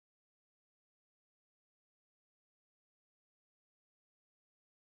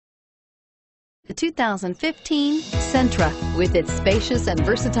The 2015 Sentra. With its spacious and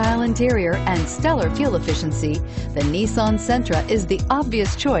versatile interior and stellar fuel efficiency, the Nissan Sentra is the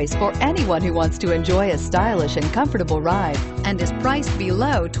obvious choice for anyone who wants to enjoy a stylish and comfortable ride and is priced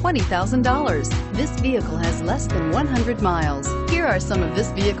below $20,000. This vehicle has less than 100 miles. Here are some of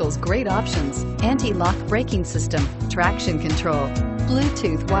this vehicle's great options: anti-lock braking system, traction control,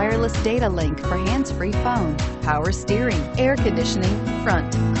 Bluetooth wireless data link for hands-free phone, power steering, air conditioning,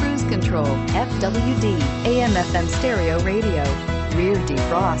 front, cruise control, FWD, AM/FM stereo radio, rear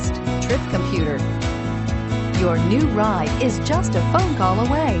defrost, trip computer. Your new ride is just a phone call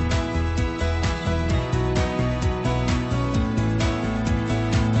away.